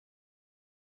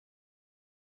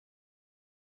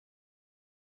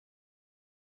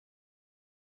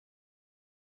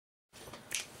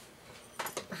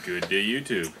Good day,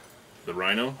 YouTube. The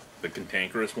Rhino, the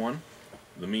cantankerous one,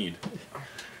 the Mead.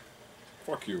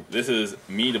 Fuck you. This is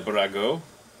Mead Braggot.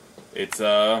 It's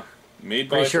made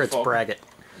by. Pretty sure it's Braggot.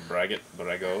 Braggot.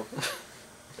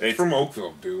 It's from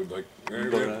Oakville, dude. Like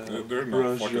they're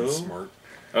not fucking smart.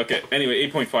 Okay. Anyway,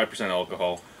 8.5%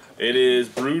 alcohol. It is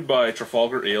brewed by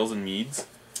Trafalgar Ales and Meads.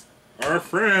 Our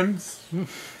friends.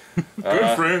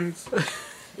 Good friends.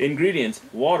 Ingredients: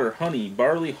 water, honey,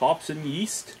 barley, hops, and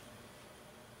yeast.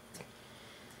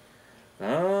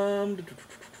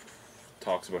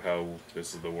 Talks about how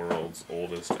this is the world's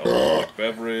oldest alcoholic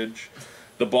beverage.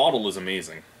 The bottle is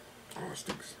amazing. Oh, it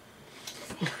stinks.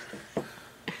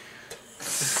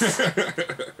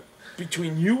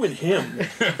 Between you and him.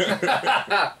 It's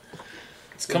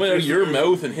coming out of your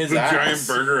mouth and his ass. The giant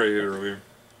burger I ate earlier.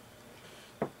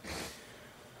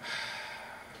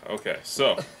 Okay,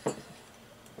 so.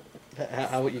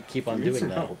 How would you keep on doing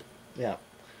that? Help. Yeah.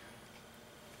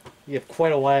 You have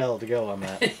quite a while to go on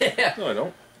that. Yeah. No, I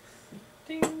don't.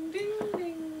 Ding, ding, ding,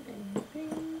 ding, ding,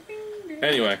 ding, ding.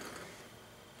 Anyway.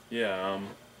 Yeah,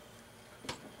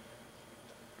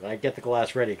 I get the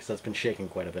glass ready because that's been shaking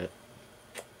quite a bit.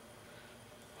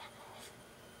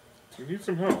 You need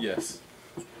some help? Yes.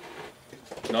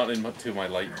 Not into my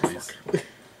light, please.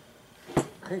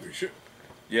 Holy shit.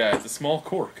 Yeah, it's a small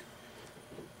cork.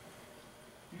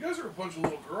 You guys are a bunch of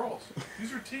little girls.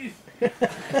 These are teeth.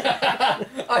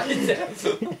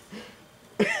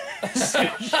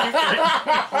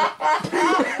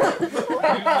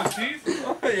 Teeth?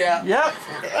 Yeah. Yep.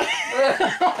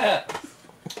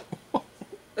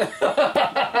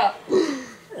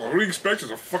 What do you expect?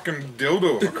 It's a fucking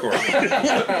dildo of a cork.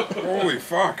 Holy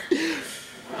fuck.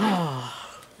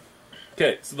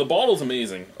 Okay, so the bottle's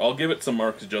amazing. I'll give it some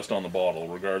marks just on the bottle,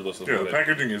 regardless of Yeah, the what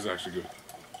packaging is actually good.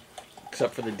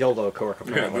 Except for the dildo cork,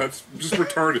 Yeah, apparently. that's just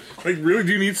retarded. Like, really,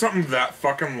 do you need something that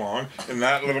fucking long and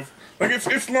that little... Like,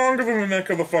 it's longer than the neck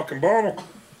of the fucking bottle.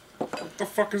 What the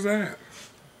fuck is that?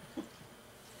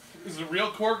 Is it real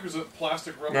cork or is it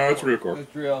plastic rubber? No, it's real cork.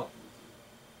 It's real.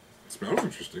 It smells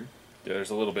interesting. Yeah, there's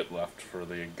a little bit left for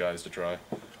the guys to try.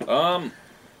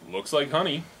 Looks like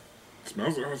honey. It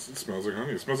smells like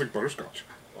honey. It smells like butterscotch.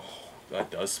 Oh,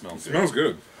 that does smell It good. smells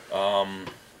good. Yeah.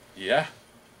 It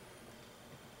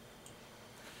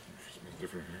smells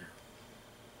different here.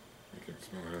 I can't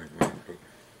smell anything like it, but...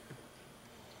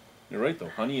 You're right, though.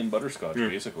 Honey and butterscotch,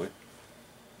 basically.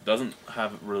 Doesn't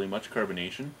have really much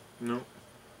carbonation. No.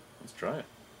 Let's try it.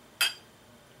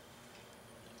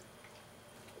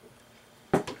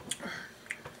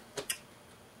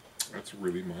 That's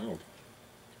really mild.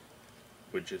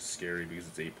 Which is scary because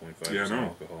it's 8.5% Yeah, I know.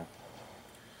 alcohol.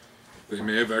 They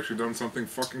may have actually done something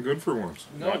fucking good for once.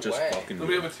 No Not just way. fucking Let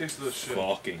me have a taste of this shit.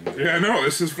 fucking good. Yeah, I know.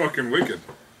 This is fucking wicked.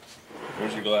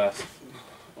 Where's your glass?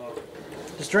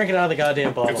 Just drink it out of the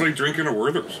goddamn bottle. It's like drinking a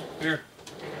Werther's. Here.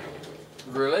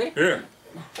 Really? Yeah.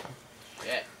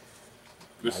 Shit.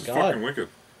 This My is God. fucking wicked.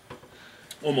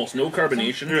 Almost no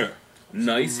carbonation. Yeah.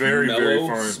 Nice, Very, mellow, very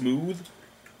fine. smooth.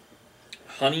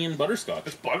 Honey and butterscotch.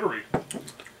 It's buttery.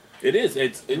 It is.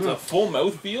 It's a full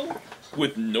mouthfeel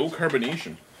with no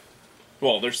carbonation.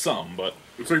 Well, there's some, but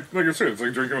It's like I said, it's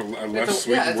like drinking a less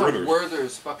sweet it's Werther's. a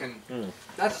Werther's fucking...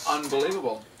 That's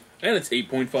unbelievable. and it's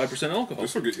 8.5% alcohol.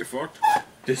 This will get you fucked.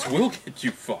 This will get you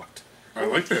fucked. I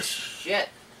like this. Shit.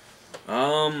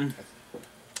 I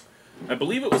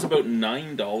believe it was about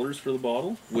 $9 for the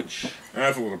bottle, which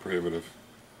That's a little prohibitive.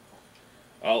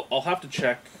 I'll have to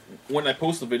check when I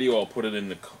post the video. I'll put it in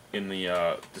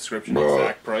the description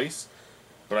exact price.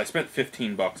 But I spent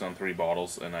 $15 on 3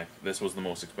 bottles, and this was the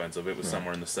most expensive. It was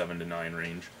somewhere in the 7 to 9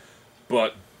 range.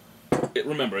 But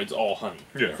remember, it's all honey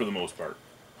for the most part.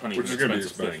 Honey's Which an is going to be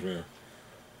expensive expensive,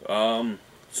 thing. yeah.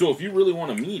 So if you really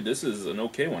want a mead, this is an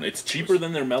okay one. It's cheaper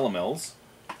than their melomels,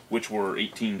 which were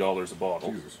 $18 a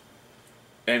bottle, Jesus.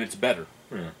 and it's better.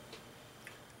 Yeah.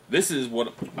 This is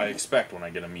what I expect when I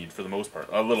get a mead for the most part.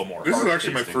 A little more. This is harsh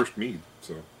actually my tasting. first mead,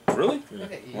 so... Really? Yeah.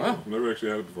 Look at you. Wow. I've never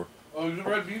actually had it before. Oh, you've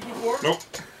never had mead before? Nope.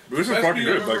 But this is Best fucking mead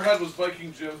good. I've ever Like, had was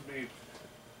Viking Jim's mead.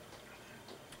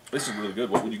 This is really good.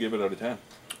 What would you give it out of 10?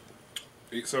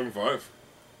 8.75.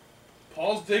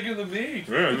 Paul's digging the mead.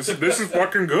 Yeah, this is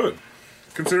fucking good.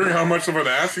 Considering how much of an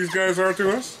ass these guys are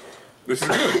to us, this is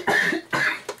good.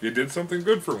 You did something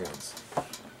good for once.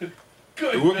 Good.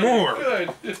 Do it more.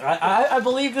 Good. I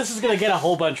believe this is going to get a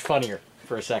whole bunch funnier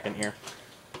for a second here.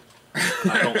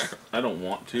 I don't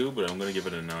want to, but I'm gonna give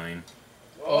it a 9.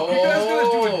 Oh, you guys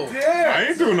gonna do a dance? I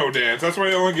ain't doing no dance. That's why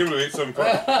I only give it an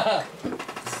 8.75.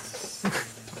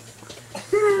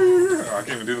 Oh, I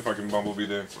can't even do the fucking bumblebee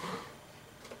dance.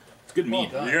 It's good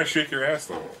mead. done. You gotta shake your ass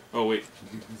though. Oh wait.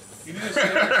 You need a stinger.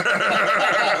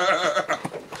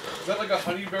 Is that like a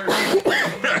honey bear?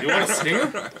 You want a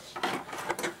stinger?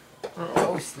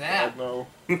 Oh snap! No.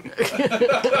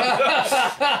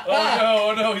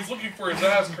 Oh no, he's looking for his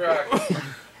ass crack.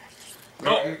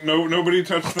 No, nobody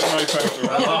touched the knife after.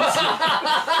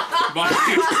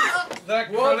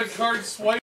 That credit card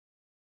swipe